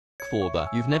for the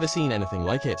 "You've never seen anything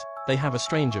like it. They have a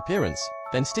strange appearance,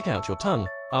 then stick out your tongue,"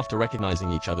 after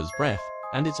recognizing each other's breath.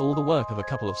 And it's all the work of a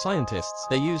couple of scientists.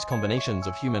 They used combinations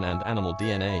of human and animal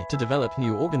DNA to develop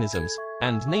new organisms,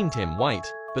 and named him White,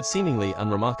 but seemingly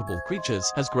unremarkable creatures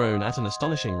has grown at an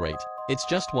astonishing rate. It's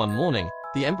just one morning,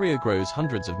 the embryo grows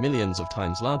hundreds of millions of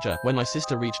times larger when my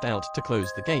sister reached out to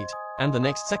close the gate, and the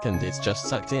next second it's just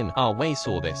sucked in. Our way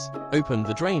saw this, opened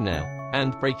the drain now,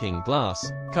 and breaking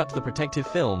glass, cut the protective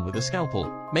film with a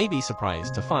scalpel. Maybe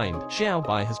surprised to find Xiao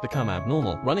Bai has become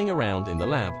abnormal, running around in the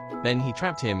lab. Then he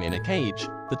trapped him in a cage.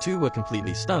 The two were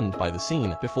completely stunned by the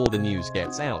scene. Before the news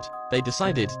gets out, they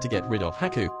decided to get rid of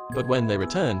Haku, but when they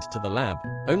returned to the lab,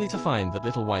 only to find that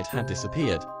Little White had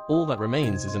disappeared, all that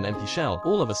remains is an empty shell.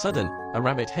 All of a sudden, a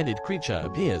rabbit-headed creature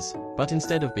appears, but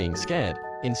instead of being scared,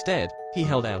 he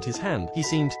held out his hand. He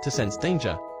seemed to sense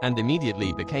danger, and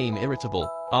immediately became irritable.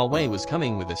 Our way was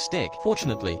coming with a stick.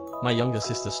 Fortunately, my younger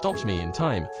sister stopped me in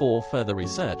time for further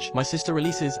research. My sister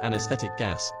releases anesthetic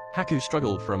gas. Haku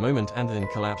struggled for a moment and then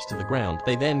collapsed to the ground.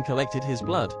 They then collected his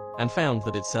blood, and found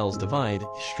that its cells divide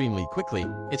extremely quickly.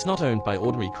 It's not owned by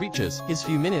ordinary creatures. His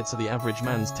few minutes are the average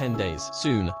man's 10 days.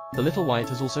 Soon, the Little White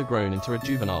has also grown into a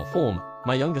juvenile form.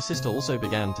 My younger sister also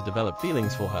began to develop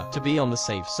feelings for her. To be on the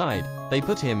safe side, they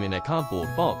put him in a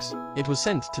cardboard box. It was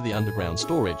sent to the underground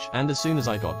storage, and as soon as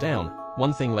I got down,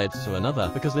 one thing led to another.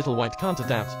 Because Little White can't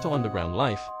adapt to underground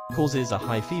life, causes a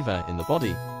high fever in the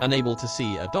body. Unable to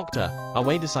see a doctor,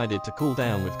 Away decided to cool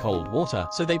down with cold water,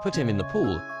 so they put him in the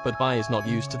pool, but Bai is not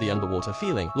used to the underwater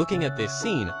feeling. Looking at this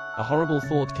scene, a horrible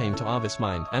thought came to Arvis'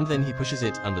 mind, and then he pushes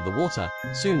it under the water.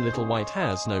 Soon Little White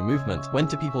has no movement. When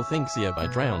do people think Bai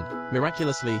drowned?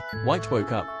 Miraculously, White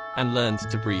woke up and learned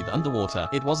to breathe underwater.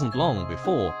 It wasn't long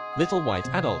before Little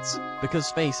White adults, because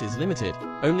space is limited,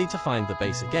 only to find the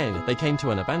base again. They came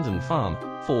to an abandoned farm.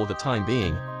 For the time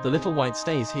being, the Little White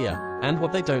stays here, and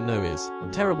what they don't know is,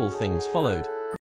 terrible things followed.